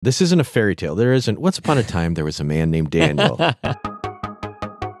This isn't a fairy tale. There isn't. Once upon a time, there was a man named Daniel. Well,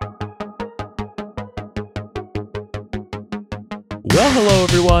 hello,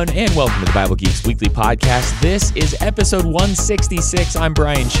 everyone, and welcome to the Bible Geeks Weekly Podcast. This is episode 166. I'm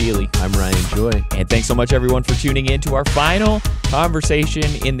Brian Sheely. I'm Ryan Joy. And thanks so much, everyone, for tuning in to our final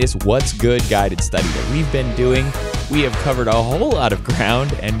conversation in this What's Good guided study that we've been doing. We have covered a whole lot of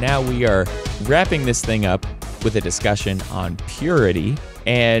ground, and now we are wrapping this thing up with a discussion on purity.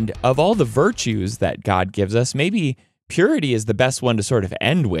 And of all the virtues that God gives us, maybe purity is the best one to sort of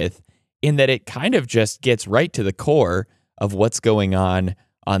end with, in that it kind of just gets right to the core of what's going on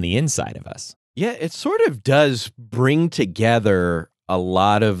the inside of us. Yeah, it sort of does bring together a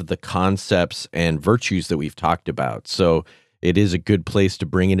lot of the concepts and virtues that we've talked about. So it is a good place to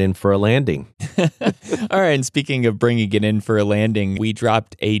bring it in for a landing. All right, and speaking of bringing it in for a landing, we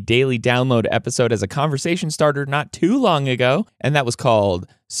dropped a daily download episode as a conversation starter not too long ago, and that was called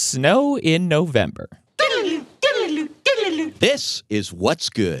Snow in November. This is What's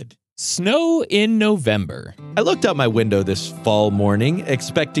Good. Snow in November. I looked out my window this fall morning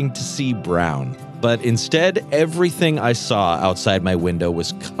expecting to see brown, but instead everything I saw outside my window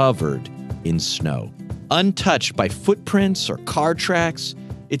was covered in snow. Untouched by footprints or car tracks,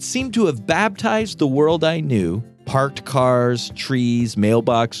 it seemed to have baptized the world I knew, parked cars, trees,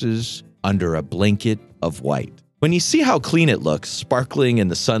 mailboxes, under a blanket of white. When you see how clean it looks, sparkling in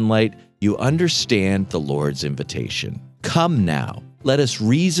the sunlight, you understand the Lord's invitation. Come now. Let us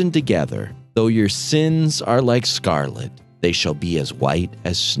reason together. Though your sins are like scarlet, they shall be as white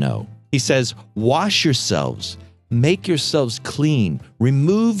as snow. He says, wash yourselves, make yourselves clean,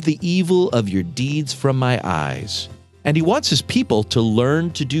 remove the evil of your deeds from my eyes. And he wants his people to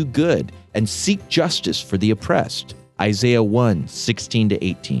learn to do good and seek justice for the oppressed. Isaiah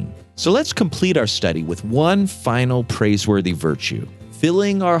 1:16-18. So let's complete our study with one final praiseworthy virtue,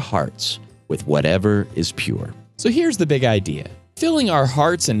 filling our hearts with whatever is pure. So here's the big idea. Filling our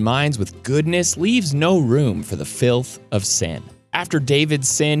hearts and minds with goodness leaves no room for the filth of sin. After David's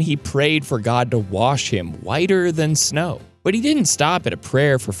sin, he prayed for God to wash him whiter than snow. But he didn't stop at a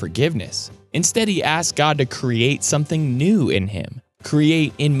prayer for forgiveness. Instead, he asked God to create something new in him.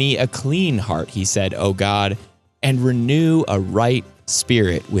 Create in me a clean heart, he said, O God, and renew a right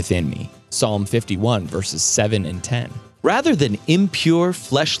spirit within me. Psalm 51, verses 7 and 10. Rather than impure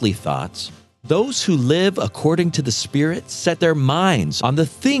fleshly thoughts, those who live according to the Spirit set their minds on the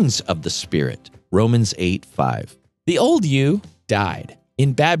things of the Spirit. Romans 8:5. The old you died.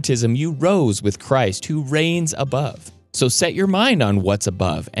 In baptism, you rose with Christ, who reigns above. So set your mind on what's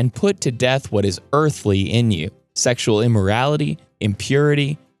above and put to death what is earthly in you: sexual immorality,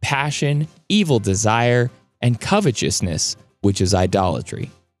 impurity, passion, evil desire, and covetousness, which is idolatry.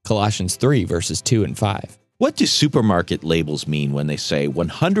 Colossians 3, verses 2 and 5. What do supermarket labels mean when they say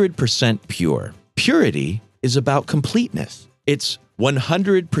 100% pure? Purity is about completeness. It's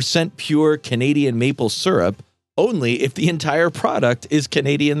 100% pure Canadian maple syrup only if the entire product is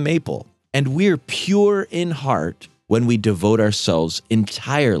Canadian maple. And we're pure in heart when we devote ourselves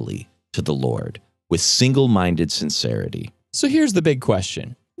entirely to the Lord with single-minded sincerity. So here's the big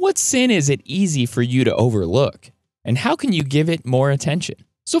question. What sin is it easy for you to overlook? And how can you give it more attention?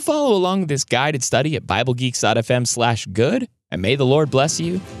 So follow along this guided study at BibleGeeks.fm/good, and may the Lord bless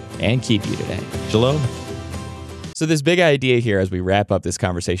you and keep you today. Shalom. So this big idea here as we wrap up this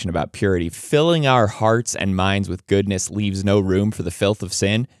conversation about purity, filling our hearts and minds with goodness leaves no room for the filth of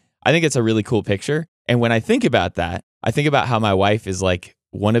sin. I think it's a really cool picture. And when I think about that, I think about how my wife is like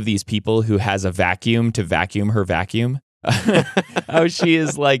one of these people who has a vacuum to vacuum her vacuum. How she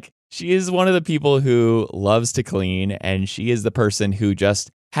is one of the people who loves to clean, and she is the person who just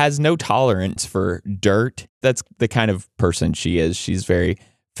has no tolerance for dirt. That's the kind of person she is. She's very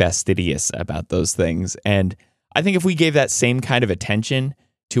fastidious about those things. And I think if we gave that same kind of attention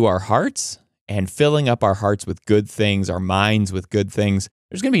to our hearts and filling up our hearts with good things, our minds with good things,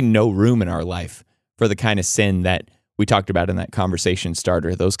 there's going to be no room in our life for the kind of sin that we talked about in that conversation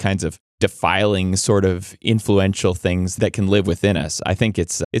starter, those kinds of defiling sort of influential things that can live within us. I think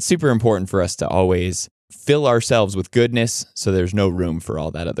it's super important for us to always fill ourselves with goodness so there's no room for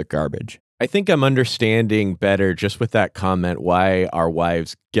all that other garbage. I think I'm understanding better just with that comment why our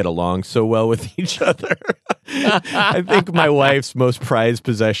wives get along so well with each other. I think my wife's most prized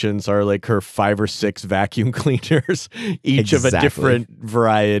possessions are like her 5 or 6 vacuum cleaners, each of a different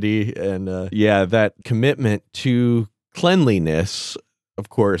variety. And that commitment to cleanliness, of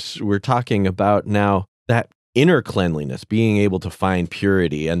course, we're talking about now that inner cleanliness, being able to find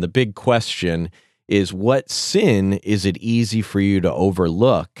purity. And the big question is, what sin is it easy for you to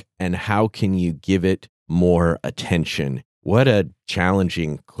overlook, and how can you give it more attention? What a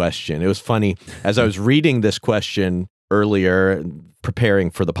challenging question. It was funny. As I was reading this question earlier,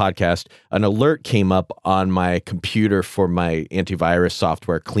 preparing for the podcast, an alert came up on my computer for my antivirus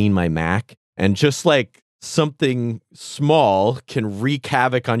software, Clean My Mac. And just like something small can wreak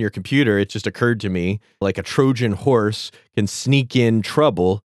havoc on your computer, it just occurred to me, like a Trojan horse can sneak in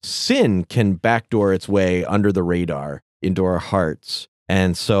trouble, sin can backdoor its way under the radar into our hearts.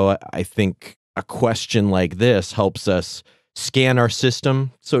 And so I think a question like this helps us scan our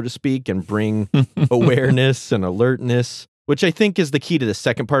system, so to speak, and bring awareness and alertness, which I think is the key to the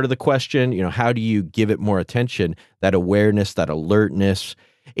second part of the question. How do you give it more attention? That awareness, that alertness.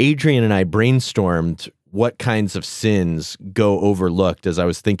 Adrian and I brainstormed what kinds of sins go overlooked as I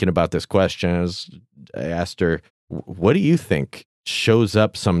was thinking about this question. I asked her, what do you think shows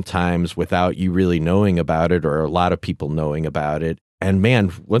up sometimes without you really knowing about it, or a lot of people knowing about it? And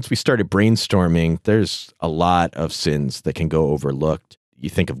man, once we started brainstorming, there's a lot of sins that can go overlooked. You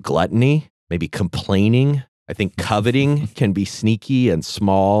think of gluttony, maybe complaining. I think coveting can be sneaky and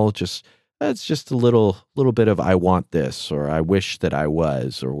small. It's just a little bit of I want this, or I wish that I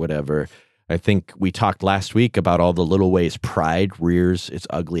was, or whatever. I think we talked last week about all the little ways pride rears its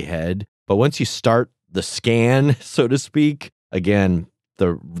ugly head. But once you start the scan, so to speak, again,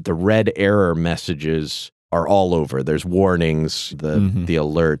 the red error messages are all over. There's warnings, the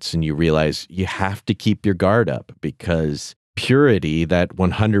alerts, and you realize you have to keep your guard up, because purity, that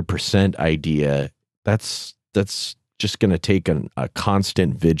 100% idea, that's just going to take a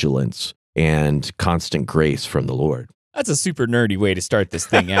constant vigilance and constant grace from the Lord. That's a super nerdy way to start this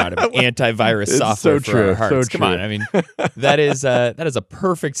thing out about antivirus software for our hearts. Come on, I mean, that is a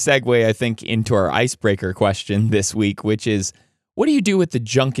perfect segue, I think, into our icebreaker question this week, which is, what do you do with the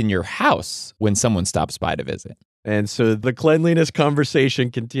junk in your house when someone stops by to visit? And so the cleanliness conversation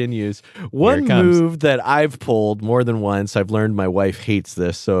continues. One move that I've pulled more than once, I've learned my wife hates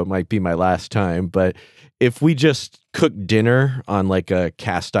this, so it might be my last time, but if we just cook dinner on like a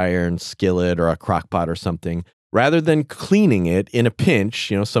cast iron skillet or a crock pot or something, rather than cleaning it in a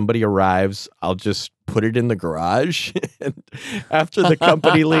pinch, somebody arrives, I'll just put it in the garage. And after the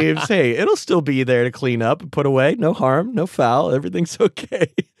company leaves, hey, it'll still be there to clean up and put away. No harm, no foul. Everything's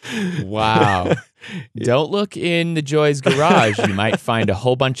okay. Wow. Don't look in the Joy's garage. You might find a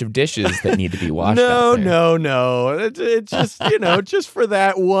whole bunch of dishes that need to be washed out there. No. It's just, just for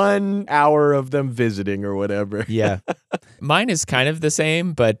that 1 hour of them visiting or whatever. Yeah. Mine is kind of the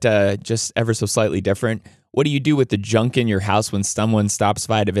same, but just ever so slightly different. What do you do with the junk in your house when someone stops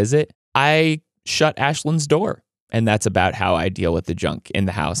by to visit? I shut Ashlyn's door. And that's about how I deal with the junk in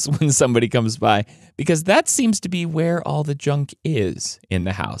the house when somebody comes by, because that seems to be where all the junk is in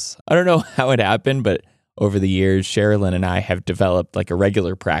the house. I don't know how it happened, but over the years, Sherilyn and I have developed like a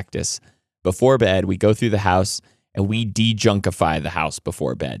regular practice. Before bed, we go through the house and we de-junkify the house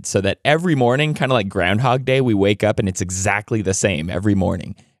before bed, so that every morning, kind of like Groundhog Day, we wake up and it's exactly the same every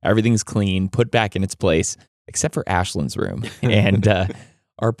morning. Everything's clean, put back in its place, except for Ashlyn's room. And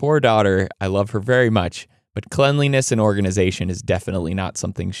our poor daughter, I love her very much, but cleanliness and organization is definitely not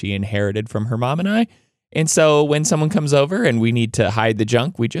something she inherited from her mom and I. And so when someone comes over and we need to hide the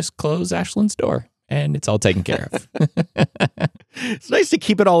junk, we just close Ashlyn's door and it's all taken care of. It's nice to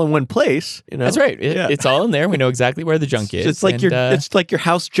keep it all in one place. That's right. It's all in there. We know exactly where the junk is. It's like your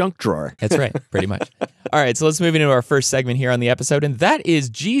house junk drawer. That's right. Pretty much. All right. So let's move into our first segment here on the episode. And that is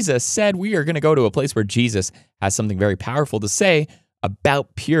Jesus Said. We are going to go to a place where Jesus has something very powerful to say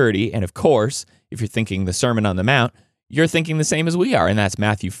about purity. And of course, if you're thinking the Sermon on the Mount, you're thinking the same as we are. And that's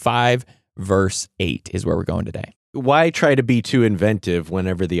Matthew 5, verse 8 is where we're going today. Why try to be too inventive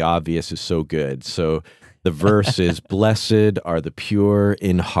whenever the obvious is so good? So the verse is, blessed are the pure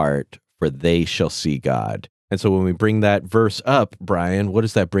in heart, for they shall see God. And so when we bring that verse up, Brian, what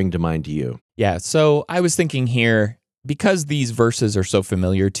does that bring to mind to you? Yeah, so I was thinking here, because these verses are so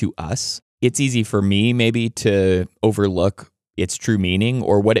familiar to us, it's easy for me maybe to overlook its true meaning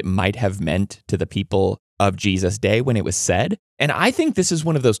or what it might have meant to the people of Jesus' day when it was said. And I think this is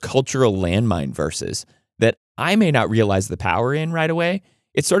one of those cultural landmine verses that I may not realize the power in right away.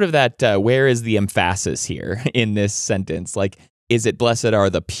 It's sort of that, where is the emphasis here in this sentence? Like, is it blessed are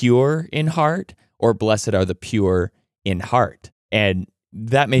the pure in heart or blessed are the pure in heart? And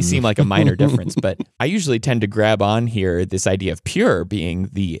that may seem like a minor difference, but I usually tend to grab on here this idea of pure being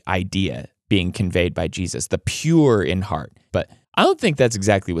the idea being conveyed by Jesus, the pure in heart. But I don't think that's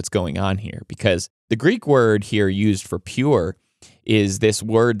exactly what's going on here, because the Greek word here used for pure is this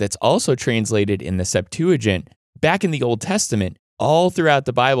word that's also translated in the Septuagint back in the Old Testament, all throughout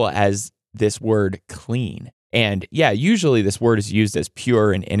the Bible as this word clean. And yeah, usually this word is used as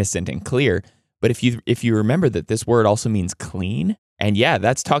pure and innocent and clear, But if you remember that this word also means clean, and yeah,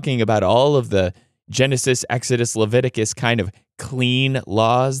 that's talking about all of the Genesis, Exodus, Leviticus kind of clean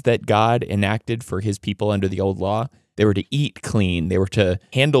laws that God enacted for his people under the old law. They were to eat clean. They were to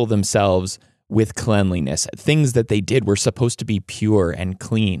handle themselves with cleanliness. Things that they did were supposed to be pure and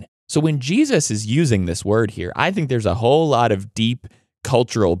clean. So when Jesus is using this word here, I think there's a whole lot of deep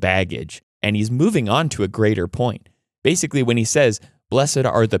cultural baggage, and he's moving on to a greater point. Basically, when he says, blessed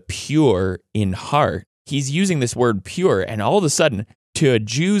are the pure in heart, he's using this word pure, and all of a sudden, to a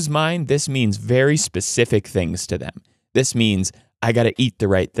Jew's mind, this means very specific things to them. This means I got to eat the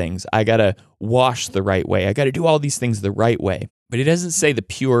right things. I got to wash the right way. I got to do all these things the right way. But he doesn't say the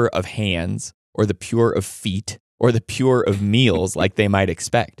pure of hands or the pure of feet or the pure of meals like they might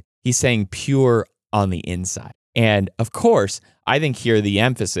expect. He's saying pure on the inside. And of course, I think here the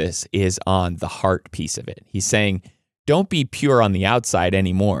emphasis is on the heart piece of it. He's saying, don't be pure on the outside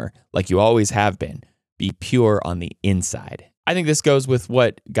anymore like you always have been. Be pure on the inside. I think this goes with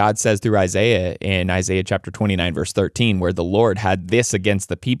what God says through Isaiah in Isaiah chapter 29, verse 13, where the Lord had this against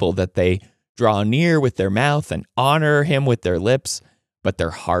the people, that they draw near with their mouth and honor him with their lips, but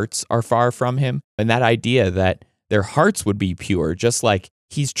their hearts are far from him. And that idea that their hearts would be pure, just like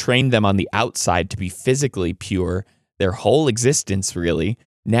he's trained them on the outside to be physically pure, their whole existence really.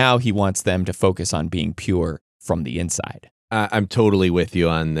 Now he wants them to focus on being pure from the inside. I'm totally with you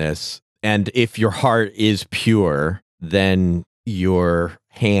on this. And if your heart is pure, then your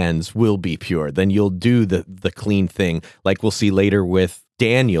hands will be pure. Then you'll do the clean thing. Like we'll see later with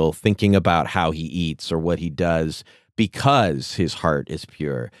Daniel thinking about how he eats or what he does because his heart is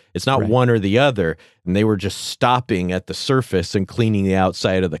pure. It's not one or the other. And they were just stopping at the surface and cleaning the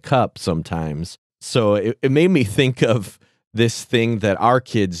outside of the cup sometimes. So it made me think of this thing that our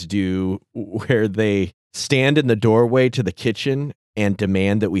kids do where they stand in the doorway to the kitchen and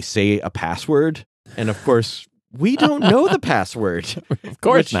demand that we say a password. And of course, we don't know the password. Of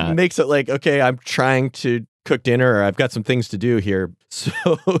course not. Which makes it like, okay, I'm trying to cook dinner or I've got some things to do here.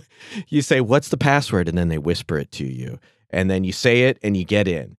 So you say, what's the password? And then they whisper it to you. And then you say it and you get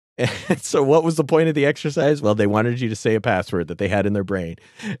in. And so what was the point of the exercise? Well, they wanted you to say a password that they had in their brain.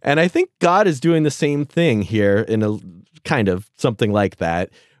 And I think God is doing the same thing here in a kind of something like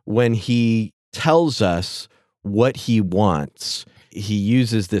that. When he tells us what he wants, he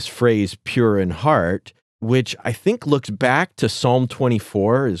uses this phrase, pure in heart, which I think looks back to Psalm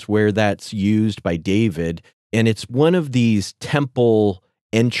 24 is where that's used by David. And it's one of these temple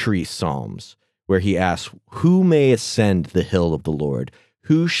entry psalms where he asks, who may ascend the hill of the Lord?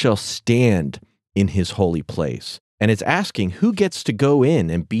 Who shall stand in his holy place? And it's asking who gets to go in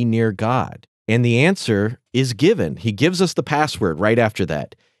and be near God. And the answer is given. He gives us the password right after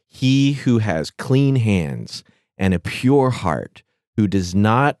that. He who has clean hands and a pure heart, who does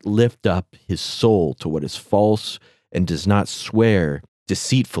not lift up his soul to what is false and does not swear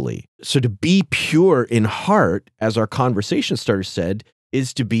deceitfully. So to be pure in heart, as our conversation starter said,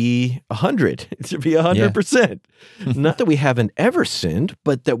 is to be 100, to be 100%. Not that we haven't ever sinned,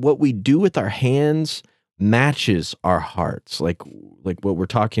 but that what we do with our hands matches our hearts, like what we're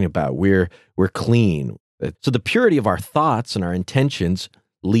talking about. We're clean. So the purity of our thoughts and our intentions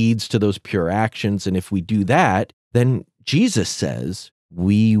leads to those pure actions. And if we do that, then Jesus says,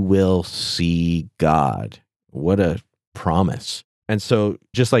 we will see God. What a promise. And so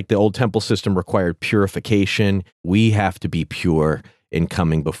just like the old temple system required purification, we have to be pure in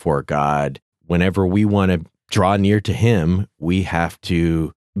coming before God. Whenever we want to draw near to him, we have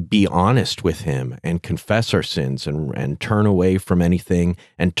to be honest with him and confess our sins and turn away from anything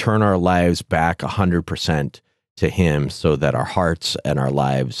and turn our lives back 100% to him so that our hearts and our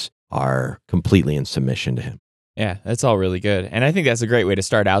lives are completely in submission to him. Yeah, that's all really good. And I think that's a great way to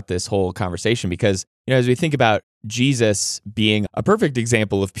start out this whole conversation because, as we think about Jesus being a perfect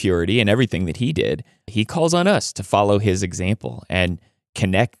example of purity and everything that he did, he calls on us to follow his example and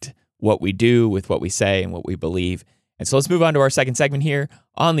connect what we do with what we say and what we believe. And so let's move on to our second segment here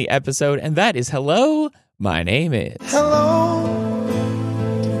on the episode, and that is Hello, My Name Is. Hello,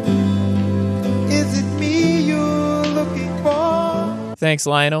 is it me you're looking for? Thanks,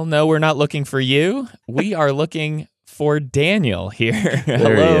 Lionel. No, we're not looking for you. We are looking for Daniel here. Hello,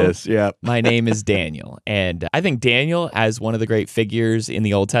 there he is. Yeah. My name is Daniel. And I think Daniel, as one of the great figures in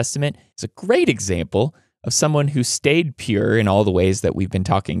the Old Testament, is a great example of someone who stayed pure in all the ways that we've been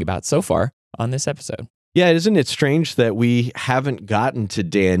talking about so far on this episode. Yeah, isn't it strange that we haven't gotten to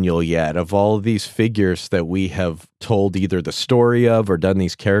Daniel yet? Of all of these figures that we have told either the story of or done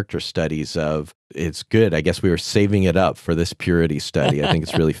these character studies of, it's good. I guess we were saving it up for this purity study. I think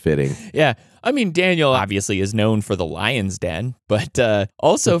it's really fitting. Yeah. I mean, Daniel obviously is known for the lion's den, but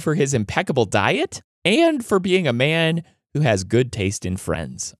also for his impeccable diet and for being a man who has good taste in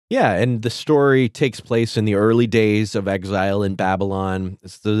friends. Yeah, and the story takes place in the early days of exile in Babylon.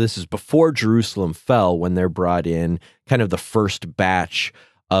 So this is before Jerusalem fell, when they're brought in, kind of the first batch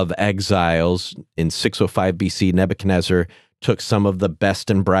of exiles. In 605 BC, Nebuchadnezzar took some of the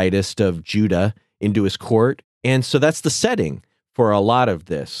best and brightest of Judah into his court. And so that's the setting for a lot of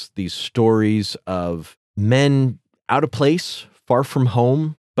this, these stories of men out of place, far from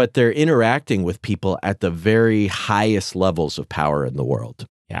home, but they're interacting with people at the very highest levels of power in the world.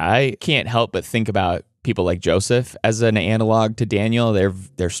 Yeah, I can't help but think about people like Joseph as an analog to Daniel.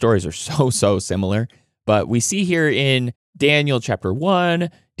 Their stories are so similar. But we see here in Daniel chapter 1,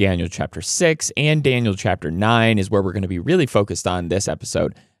 Daniel chapter 6, and Daniel chapter 9 is where we're going to be really focused on this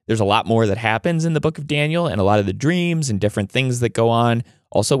episode. There's a lot more that happens in the book of Daniel and a lot of the dreams and different things that go on,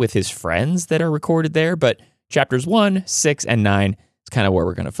 also with his friends that are recorded there. But chapters 1, 6, and 9 is kind of where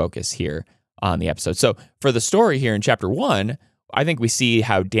we're going to focus here on the episode. So for the story here in chapter 1, I think we see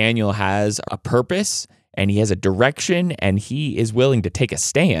how Daniel has a purpose and he has a direction and he is willing to take a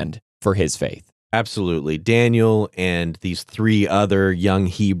stand for his faith. Absolutely. Daniel and these three other young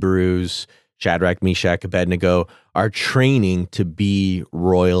Hebrews, Shadrach, Meshach, Abednego, are training to be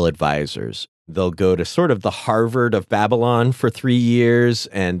royal advisors. They'll go to sort of the Harvard of Babylon for 3 years,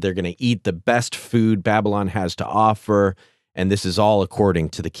 and they're going to eat the best food Babylon has to offer. And this is all according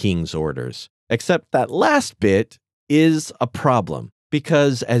to the king's orders. Except that last bit is a problem,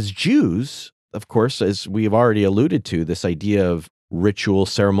 because as Jews, of course, as we've already alluded to, this idea of ritual,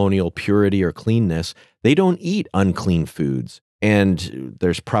 ceremonial purity or cleanness, they don't eat unclean foods. And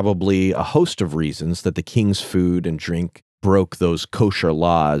there's probably a host of reasons that the king's food and drink broke those kosher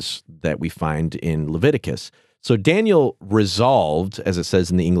laws that we find in Leviticus. So Daniel resolved, as it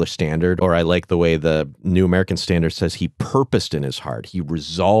says in the English Standard, or I like the way the New American Standard says, he purposed in his heart, he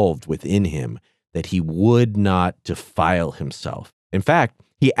resolved within him that he would not defile himself. In fact,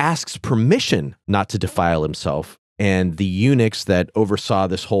 he asks permission not to defile himself. And the eunuchs that oversaw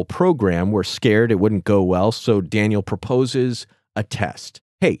this whole program were scared it wouldn't go well. So Daniel proposes a test.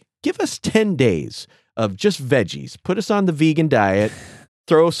 Hey, give us 10 days of just veggies. Put us on the vegan diet.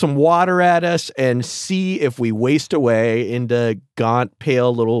 Throw some water at us and see if we waste away into gaunt,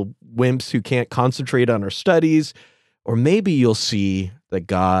 pale little wimps who can't concentrate on our studies. Or maybe you'll see that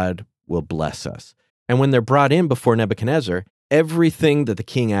God will bless us. And when they're brought in before Nebuchadnezzar, everything that the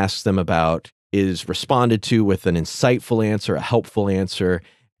king asks them about is responded to with an insightful answer, a helpful answer.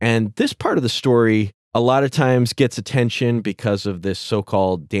 And this part of the story a lot of times gets attention because of this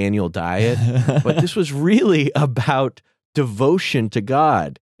so-called Daniel diet. But this was really about devotion to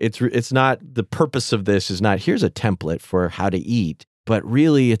God. It's not, the purpose of this is not, here's a template for how to eat, but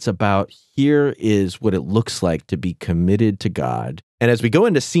really it's about, here is what it looks like to be committed to God. And as we go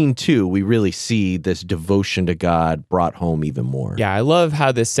into scene 2, we really see this devotion to God brought home even more. Yeah, I love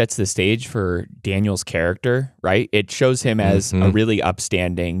how this sets the stage for Daniel's character, right? It shows him as a really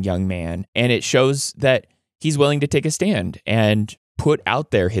upstanding young man, and it shows that he's willing to take a stand and put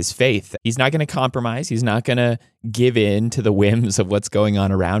out there his faith. He's not going to compromise. He's not going to give in to the whims of what's going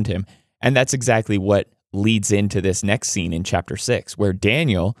on around him. And that's exactly what leads into this next scene in chapter 6, where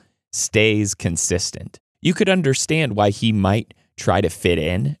Daniel stays consistent. You could understand why he might try to fit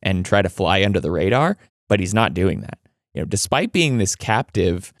in and try to fly under the radar, but he's not doing that. Despite being this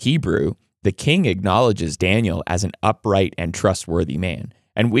captive Hebrew, the king acknowledges Daniel as an upright and trustworthy man.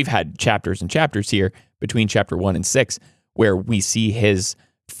 And we've had chapters and chapters here between chapter 1 and 6 where we see his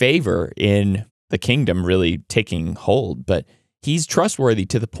favor in the kingdom really taking hold. But he's trustworthy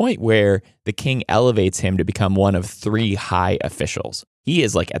to the point where the king elevates him to become one of 3 high officials. He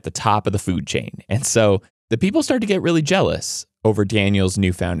is like at the top of the food chain. And so the people start to get really jealous over Daniel's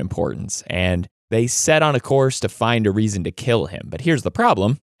newfound importance, and they set on a course to find a reason to kill him. But here's the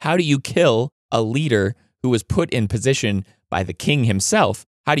problem. How do you kill a leader who was put in position by the king himself?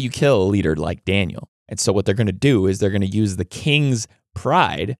 How do you kill a leader like Daniel? And so what they're going to do is they're going to use the king's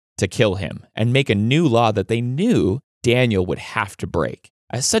pride to kill him and make a new law that they knew Daniel would have to break.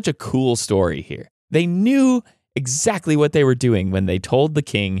 It's such a cool story here. They knew exactly what they were doing when they told the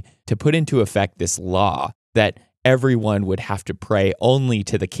king to put into effect this law that everyone would have to pray only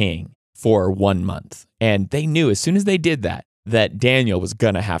to the king for 1 month. And they knew as soon as they did that, that Daniel was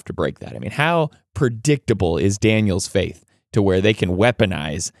going to have to break that. I mean, how predictable is Daniel's faith to where they can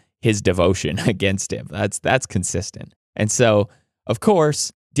weaponize his devotion against him. That's consistent. And so, of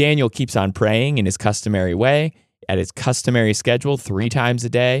course, Daniel keeps on praying in his customary way, at his customary schedule 3 times a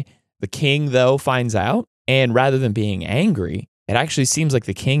day. The king, though, finds out, and rather than being angry, it actually seems like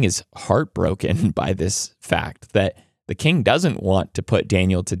the king is heartbroken by this fact that the king doesn't want to put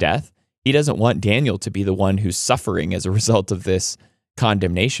Daniel to death. He doesn't want Daniel to be the one who's suffering as a result of this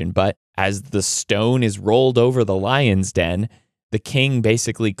condemnation. But as the stone is rolled over the lion's den, the king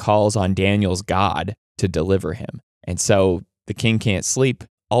basically calls on Daniel's God to deliver him. And so the king can't sleep,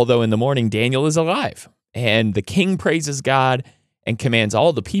 although in the morning Daniel is alive. And the king praises God and commands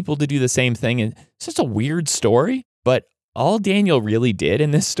all the people to do the same thing. And it's just a weird story, but all Daniel really did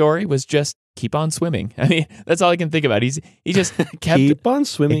in this story was just keep on swimming. I mean, that's all I can think about. He just kept Keep on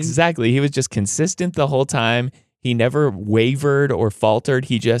swimming. Exactly. He was just consistent the whole time. He never wavered or faltered.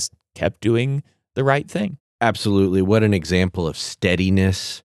 He just kept doing the right thing. Absolutely. What an example of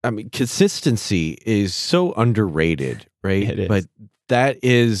steadiness. I mean, consistency is so underrated, right? It is. But that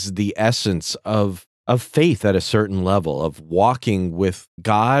is the essence of faith at a certain level, of walking with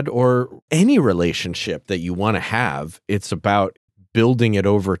God or any relationship that you want to have. It's about building it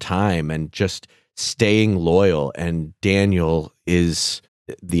over time and just staying loyal. And Daniel is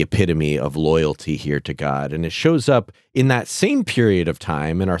the epitome of loyalty here to God. And it shows up in that same period of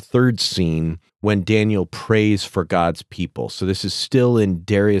time in our third scene when Daniel prays for God's people. So this is still in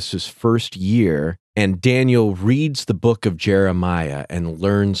Darius's first year, and Daniel reads the book of Jeremiah and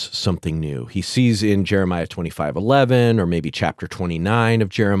learns something new. He sees in Jeremiah 25:11 or maybe chapter 29 of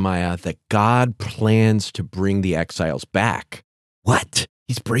Jeremiah that God plans to bring the exiles back. What?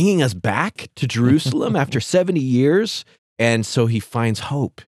 He's bringing us back to Jerusalem after 70 years? And so he finds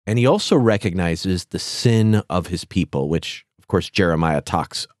hope. And he also recognizes the sin of his people, which, of course, Jeremiah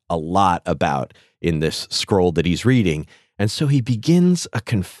talks a lot about in this scroll that he's reading. And so he begins a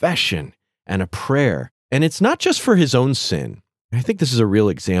confession and a prayer. And it's not just for his own sin. I think this is a real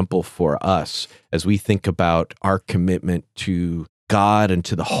example for us as we think about our commitment to God and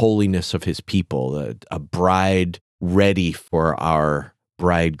to the holiness of his people, a bride ready for our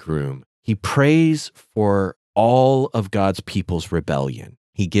bridegroom. He prays for all of God's people's rebellion.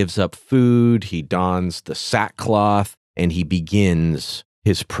 He gives up food, he dons the sackcloth, and he begins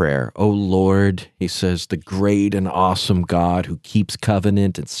his prayer. "O Lord," he says, "the great and awesome God who keeps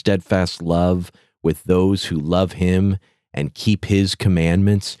covenant and steadfast love with those who love him and keep his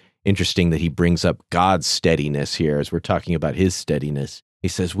commandments." Interesting that he brings up God's steadiness here as we're talking about his steadiness. He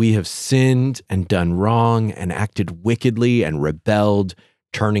says, "We have sinned and done wrong and acted wickedly and rebelled,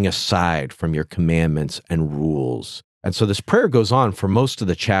 turning aside from your commandments and rules." And so this prayer goes on for most of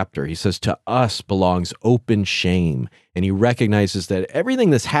the chapter. He says, to us belongs open shame. And he recognizes that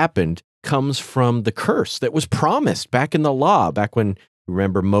everything that's happened comes from the curse that was promised back in the law, back when,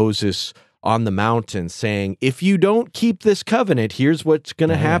 remember Moses on the mountain saying, if you don't keep this covenant, here's what's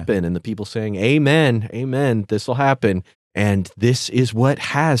going to happen. And the people saying, amen, amen, this will happen. And this is what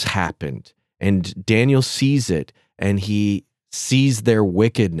has happened. And Daniel sees it, and he sees their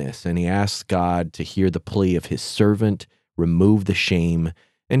wickedness, and he asks God to hear the plea of his servant, remove the shame.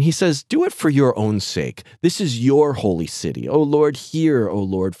 And he says, do it for your own sake. This is your holy city. O Lord, hear. O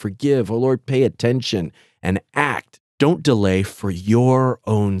Lord, forgive. O Lord, pay attention and act. Don't delay for your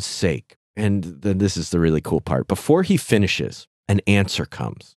own sake. And then this is the really cool part. Before he finishes, an answer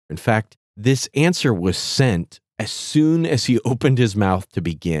comes. In fact, this answer was sent as soon as he opened his mouth to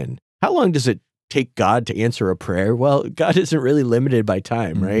begin. How long does it take God to answer a prayer? Well, God isn't really limited by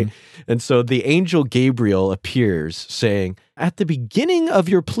time, right? And so the angel Gabriel appears saying, at the beginning of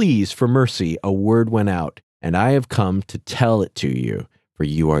your pleas for mercy, a word went out, and I have come to tell it to you, for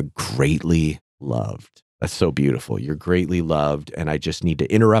you are greatly loved. That's so beautiful. You're greatly loved, and I just need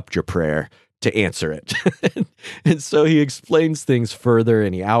to interrupt your prayer to answer it. And so he explains things further,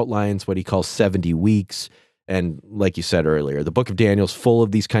 and he outlines what he calls 70 weeks. And like you said earlier, the book of Daniel is full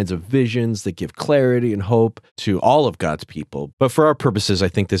of these kinds of visions that give clarity and hope to all of God's people. But for our purposes, I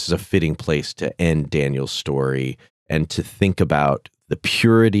think this is a fitting place to end Daniel's story and to think about the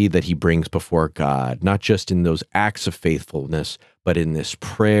purity that he brings before God, not just in those acts of faithfulness, but in this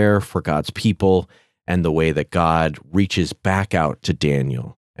prayer for God's people and the way that God reaches back out to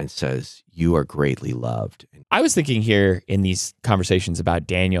Daniel and says, you are greatly loved. I was thinking here in these conversations about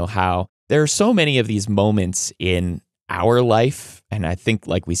Daniel, how there are so many of these moments in our life, and I think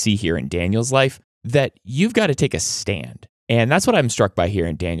like we see here in Daniel's life, that you've got to take a stand. And that's what I'm struck by here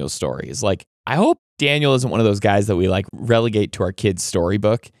in Daniel's story is like, I hope Daniel isn't one of those guys that we like relegate to our kids'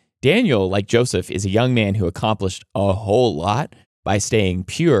 storybook. Daniel, like Joseph, is a young man who accomplished a whole lot by staying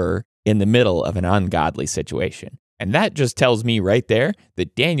pure in the middle of an ungodly situation. And that just tells me right there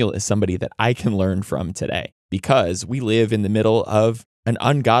that Daniel is somebody that I can learn from today, because we live in the middle of an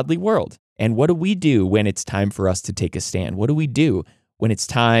ungodly world. And what do we do when it's time for us to take a stand? What do we do when it's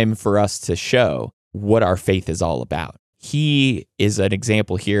time for us to show what our faith is all about? He is an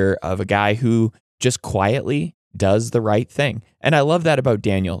example here of a guy who just quietly does the right thing. And I love that about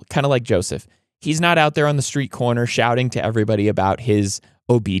Daniel, kind of like Joseph. He's not out there on the street corner shouting to everybody about his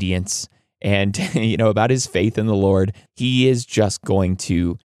obedience and, about his faith in the Lord. He is just going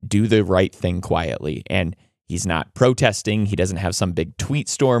to do the right thing quietly. And he's not protesting. He doesn't have some big tweet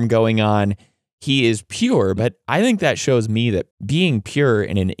storm going on. He is pure, but I think that shows me that being pure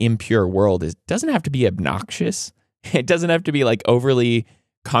in an impure world doesn't have to be obnoxious. It doesn't have to be like overly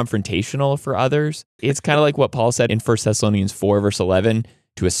confrontational for others. It's kind of like what Paul said in 1 Thessalonians 4, verse 11,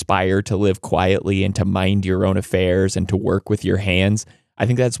 to aspire to live quietly and to mind your own affairs and to work with your hands. I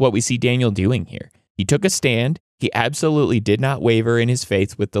think that's what we see Daniel doing here. He took a stand. He absolutely did not waver in his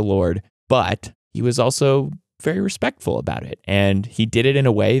faith with the Lord, but he was also very respectful about it. And he did it in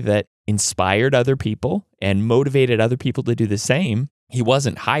a way that inspired other people and motivated other people to do the same. He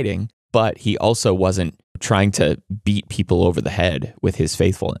wasn't hiding, but he also wasn't trying to beat people over the head with his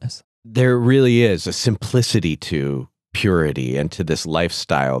faithfulness. There really is a simplicity to purity and to this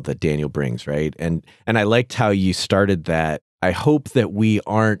lifestyle that Daniel brings, right? And I liked how you started that. I hope that we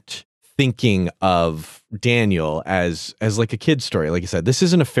aren't thinking of Daniel as like a kid's story. Like you said, this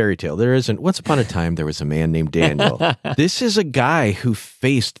isn't a fairy tale. There isn't, once upon a time, there was a man named Daniel. This is a guy who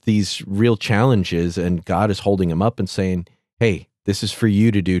faced these real challenges, and God is holding him up and saying, hey, this is for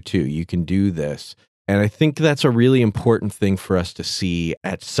you to do too. You can do this. And I think that's a really important thing for us to see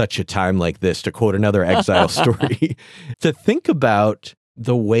at such a time like this, to quote another exile story, to think about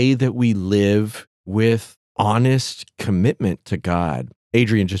the way that we live with honest commitment to God.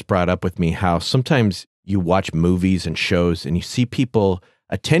 Adrian just brought up with me how sometimes you watch movies and shows and you see people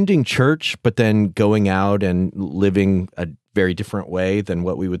attending church, but then going out and living a very different way than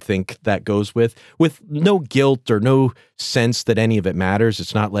what we would think that goes with no guilt or no sense that any of it matters.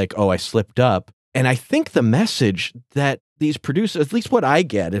 It's not like, oh, I slipped up. And I think the message that these producers, at least what I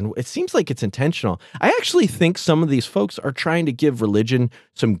get, and it seems like it's intentional, I actually think some of these folks are trying to give religion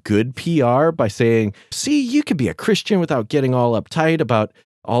some good PR by saying, see, you could be a Christian without getting all uptight about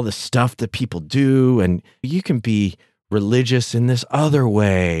all the stuff that people do, and you can be religious in this other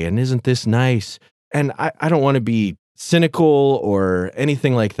way, and isn't this nice? And I don't want to be cynical or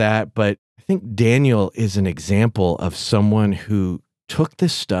anything like that, but I think Daniel is an example of someone who took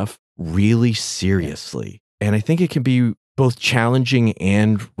this stuff really seriously. And I think it can be both challenging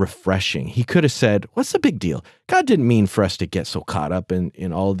and refreshing. He could have said, what's the big deal? God didn't mean for us to get so caught up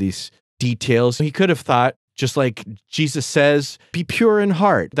in all these details. He could have thought, just like Jesus says, be pure in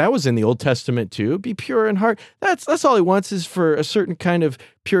heart. That was in the Old Testament too. Be pure in heart. That's all he wants, is for a certain kind of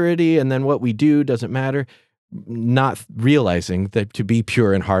purity, and then what we do doesn't matter. Not realizing that to be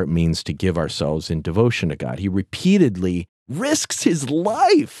pure in heart means to give ourselves in devotion to God. He repeatedly risks his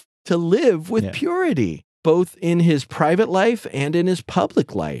life to live with purity, both in his private life and in his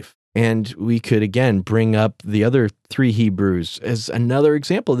public life. And we could, again, bring up the other three Hebrews as another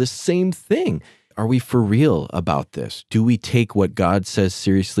example of this same thing. Are we for real about this? Do we take what God says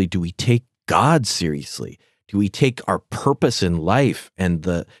seriously? Do we take God seriously? Do we take our purpose in life and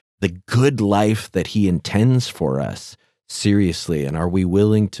the good life that he intends for us seriously? And are we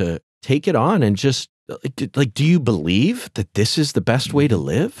willing to take it on and just, like, do you believe that this is the best way to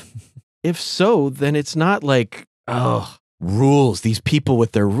live? If so, then it's not like, oh, rules, these people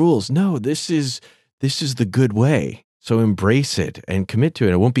with their rules. No, this is the good way. So embrace it and commit to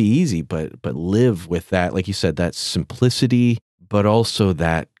it. It won't be easy, but live with that, like you said, that simplicity, but also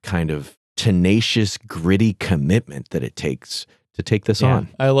that kind of tenacious, gritty commitment that it takes to take this on.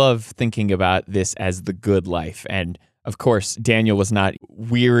 I love thinking about this as the good life. And of course, Daniel was not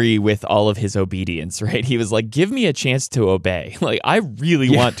weary with all of his obedience, right? He was like, give me a chance to obey. Like, I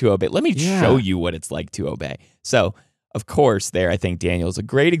really want to obey. Let me show you what it's like to obey. So, of course, I think Daniel's a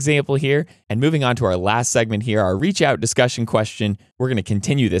great example here. And moving on to our last segment here, our reach out discussion question, we're going to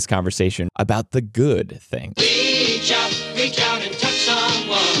continue this conversation about the good thing. Reach out and touch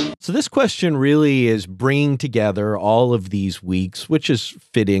someone. So this question really is bringing together all of these weeks, which is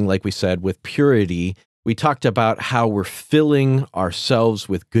fitting, like we said, with purity. We talked about how we're filling ourselves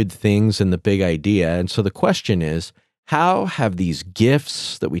with good things and the big idea. And so the question is, how have these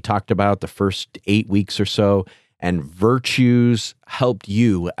gifts that we talked about the first 8 weeks or so and virtues helped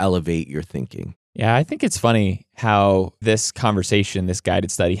you elevate your thinking? Yeah, I think it's funny how this conversation, this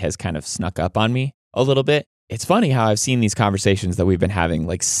guided study has kind of snuck up on me a little bit. it's funny how I've seen these conversations that we've been having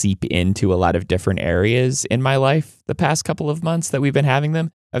like seep into a lot of different areas in my life the past couple of months that we've been having them.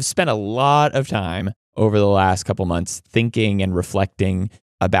 I've spent a lot of time over the last couple months thinking and reflecting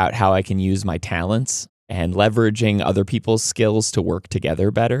about how I can use my talents and leveraging other people's skills to work together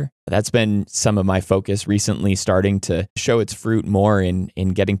better. That's been some of my focus recently, starting to show its fruit more in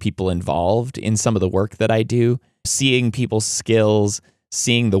getting people involved in some of the work that I do, seeing people's skills,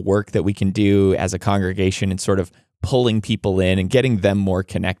 seeing the work that we can do as a congregation and sort of pulling people in and getting them more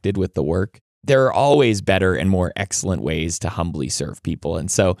connected with the work. There are always better and more excellent ways to humbly serve people. And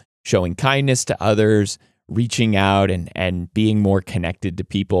so showing kindness to others, reaching out and being more connected to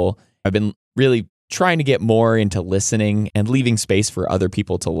people. I've been really trying to get more into listening and leaving space for other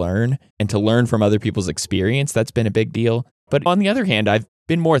people to learn and to learn from other people's experience. That's been a big deal. But on the other hand, I've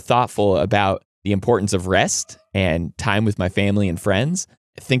been more thoughtful about the importance of rest and time with my family and friends,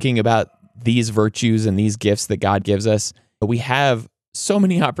 thinking about these virtues and these gifts that God gives us. We have so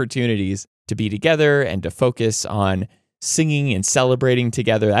many opportunities to be together and to focus on singing and celebrating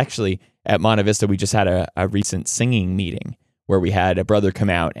together. Actually, at Monte Vista, we just had a recent singing meeting where we had a brother come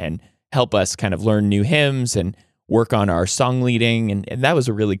out and help us kind of learn new hymns and work on our song leading. And that was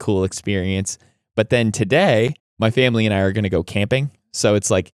a really cool experience. But then today, my family and I are going to go camping. So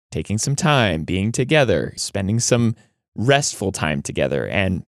it's like taking some time, being together, spending some restful time together.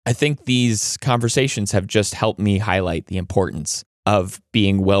 And I think these conversations have just helped me highlight the importance of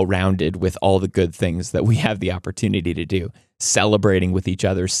being well-rounded with all the good things that we have the opportunity to do, celebrating with each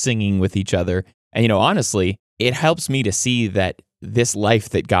other, singing with each other. And, honestly, it helps me to see that this life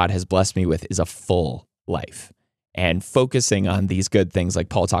that God has blessed me with is a full life. And focusing on these good things like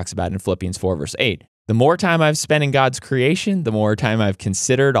Paul talks about in Philippians 4, verse 8. The more time I've spent in God's creation, the more time I've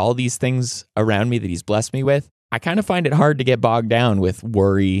considered all these things around me that he's blessed me with, I kind of find it hard to get bogged down with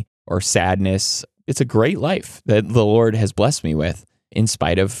worry or sadness. It's a great life that the Lord has blessed me with in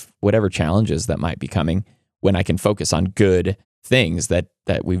spite of whatever challenges that might be coming, when I can focus on good things that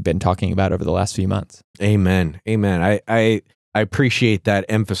we've been talking about over the last few months. Amen. Amen. I appreciate that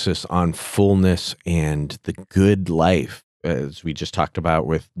emphasis on fullness and the good life, as we just talked about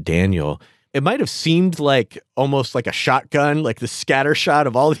with Daniel. It might have seemed like almost like a shotgun, like the scatter shot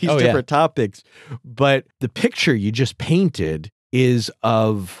of all these different topics, but the picture you just painted is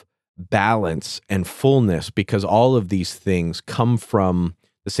of balance and fullness, because all of these things come from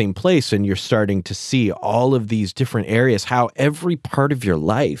the same place, and you're starting to see all of these different areas, how every part of your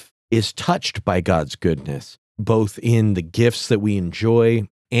life is touched by God's goodness, both in the gifts that we enjoy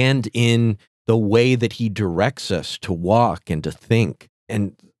and in the way that he directs us to walk and to think.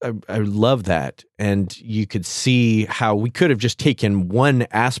 And I love that. And you could see how we could have just taken one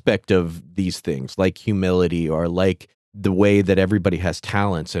aspect of these things, like humility or like the way that everybody has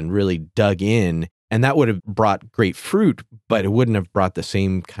talents, and really dug in. And that would have brought great fruit, but it wouldn't have brought the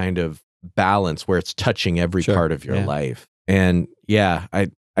same kind of balance where it's touching every part of your life. And I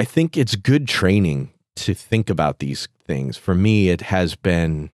think it's good training to think about these things. For me, it has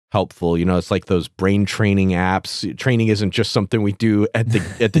been helpful. It's like those brain training apps. Training isn't just something we do at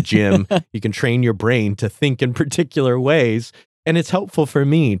the gym. You can train your brain to think in particular ways. And it's helpful for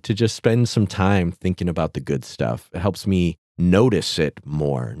me to just spend some time thinking about the good stuff. It helps me notice it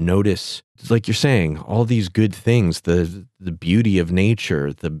more. Notice, like you're saying, all these good things, the beauty of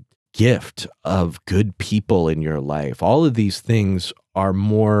nature, the gift of good people in your life. All of these things are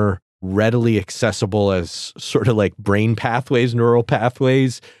more readily accessible as sort of like brain pathways, neural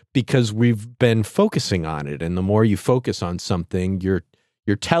pathways, because we've been focusing on it. And the more you focus on something, you're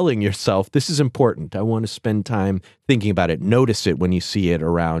telling yourself, this is important. I want to spend time thinking about it. Notice it when you see it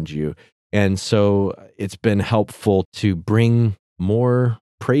around you. And so it's been helpful to bring more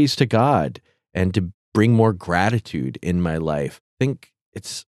praise to God and to bring more gratitude in my life. I think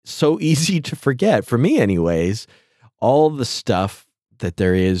it's so easy to forget, for me anyways, all the stuff that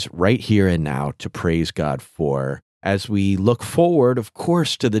there is right here and now to praise God for, as we look forward, of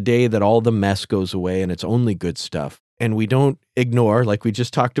course, to the day that all the mess goes away and it's only good stuff. And we don't ignore, like we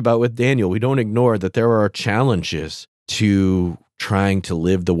just talked about with Daniel, we don't ignore that there are challenges to trying to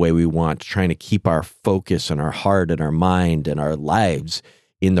live the way we want, trying to keep our focus and our heart and our mind and our lives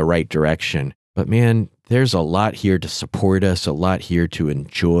in the right direction. But man, there's a lot here to support us, a lot here to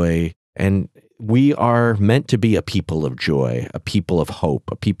enjoy. And we are meant to be a people of joy, a people of hope,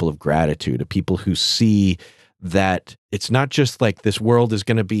 a people of gratitude, a people who see that it's not just like this world is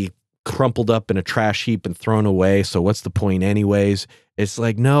going to be crumpled up in a trash heap and thrown away, so what's the point anyways? It's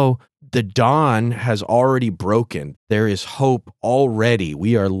like, no, the dawn has already broken. There is hope already.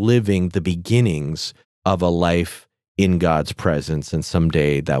 We are living the beginnings of a life in God's presence, and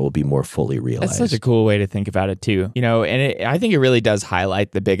someday that will be more fully realized. That's such a cool way to think about it too. And I think it really does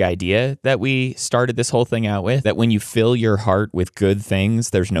highlight the big idea that we started this whole thing out with, that when you fill your heart with good things,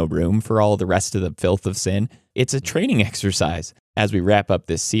 there's no room for all the rest of the filth of sin. It's a training exercise as we wrap up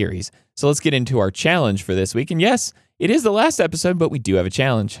this series. So let's get into our challenge for this week. And yes, it is the last episode, but we do have a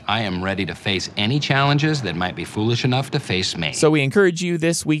challenge. I am ready to face any challenges that might be foolish enough to face me. So we encourage you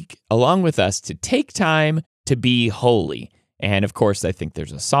this week, along with us, to take time to be holy. And of course, I think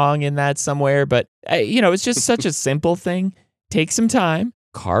there's a song in that somewhere, but it's just such a simple thing. Take some time,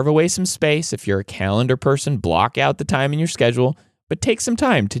 carve away some space. If you're a calendar person, block out the time in your schedule, but take some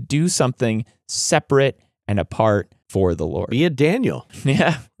time to do something separate and apart for the Lord. Be a Daniel.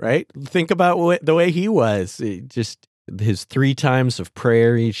 Yeah. Right? Think about the way he was. Just his 3 times of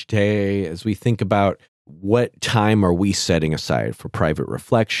prayer each day, as we think about what time are we setting aside for private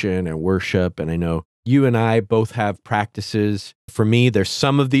reflection and worship. And I know you and I both have practices. For me, there's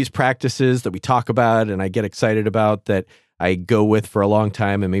some of these practices that we talk about and I get excited about that I go with for a long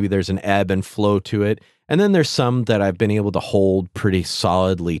time, and maybe there's an ebb and flow to it. And then there's some that I've been able to hold pretty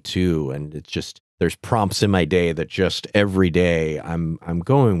solidly too. And it's just, there's prompts in my day that just every day I'm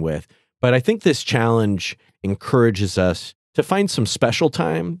going with. But I think this challenge encourages us to find some special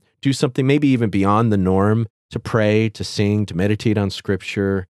time, do something maybe even beyond the norm, to pray, to sing, to meditate on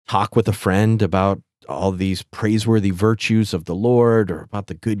scripture, talk with a friend about all these praiseworthy virtues of the Lord or about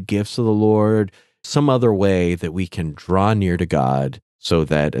the good gifts of the Lord, some other way that we can draw near to God so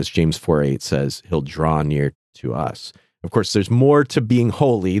that, as James 4:8 says, he'll draw near to us. Of course, there's more to being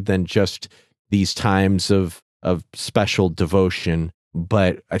holy than just these times of special devotion.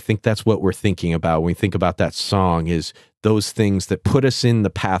 But I think that's what we're thinking about when we think about that song, is those things that put us in the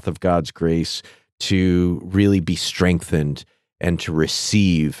path of God's grace to really be strengthened and to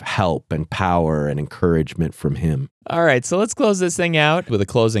receive help and power and encouragement from him. All right, so let's close this thing out with a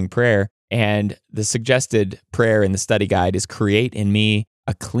closing prayer. And the suggested prayer in the study guide is, create in me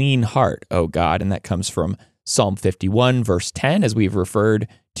a clean heart, O God. And that comes from Psalm 51, verse 10, as we've referred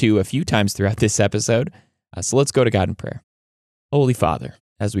to a few times throughout this episode. So let's go to God in prayer. Holy Father,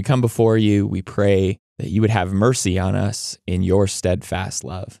 as we come before you, we pray that you would have mercy on us in your steadfast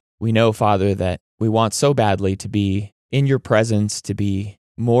love. We know, Father, that we want so badly to be in your presence, to be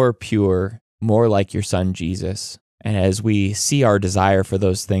more pure, more like your Son, Jesus. And as we see our desire for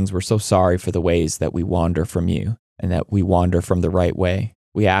those things, we're so sorry for the ways that we wander from you and that we wander from the right way.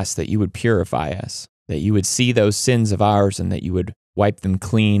 We ask that you would purify us, that you would see those sins of ours and that you would wipe them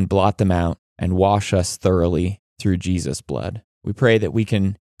clean, blot them out, and wash us thoroughly through Jesus' blood. We pray that we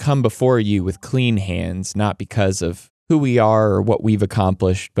can come before you with clean hands, not because of who we are or what we've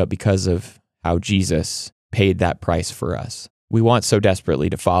accomplished, but because of how Jesus paid that price for us. We want so desperately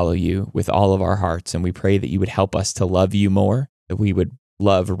to follow you with all of our hearts, and we pray that you would help us to love you more, that we would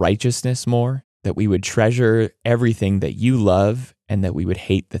love righteousness more, that we would treasure everything that you love, and that we would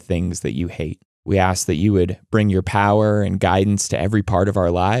hate the things that you hate. We ask that you would bring your power and guidance to every part of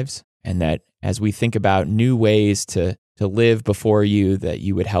our lives, and that as we think about new ways to live before you, that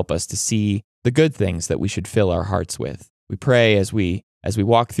you would help us to see the good things that we should fill our hearts with. We pray as we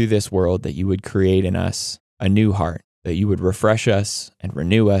walk through this world that you would create in us a new heart, that you would refresh us and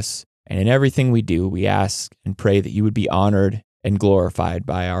renew us. And in everything we do, we ask and pray that you would be honored and glorified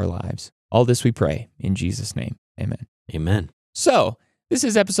by our lives. All this we pray in Jesus' name. Amen. Amen. So, this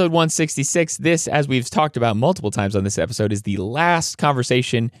is episode 166. This, as we've talked about multiple times on this episode, is the last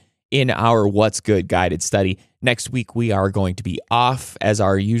conversation in our What's Good guided study. Next week, we are going to be off as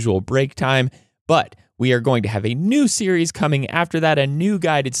our usual break time, but we are going to have a new series coming after that, a new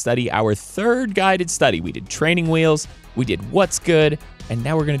guided study, our 3rd guided study. We did Training Wheels, we did What's Good, and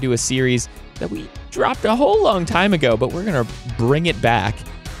now we're going to do a series that we dropped a whole long time ago, but we're going to bring it back,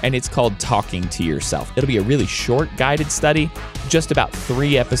 and it's called Talking to Yourself. It'll be a really short guided study, just about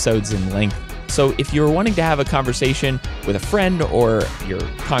 3 episodes in length. So if you're wanting to have a conversation with a friend or your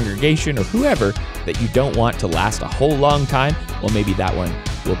congregation or whoever that you don't want to last a whole long time, well, maybe that one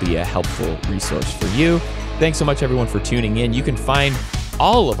will be a helpful resource for you. Thanks so much, everyone, for tuning in. You can find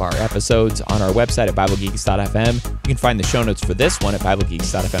all of our episodes on our website at BibleGeeks.fm. You can find the show notes for this one at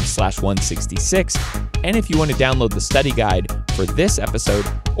BibleGeeks.fm/166. And if you want to download the study guide for this episode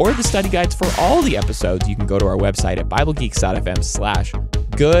or the study guides for all the episodes, you can go to our website at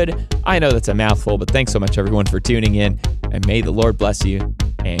BibleGeeks.fm/good. I know that's a mouthful, but thanks so much, everyone, for tuning in. And may the Lord bless you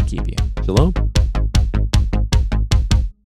and keep you. Shalom.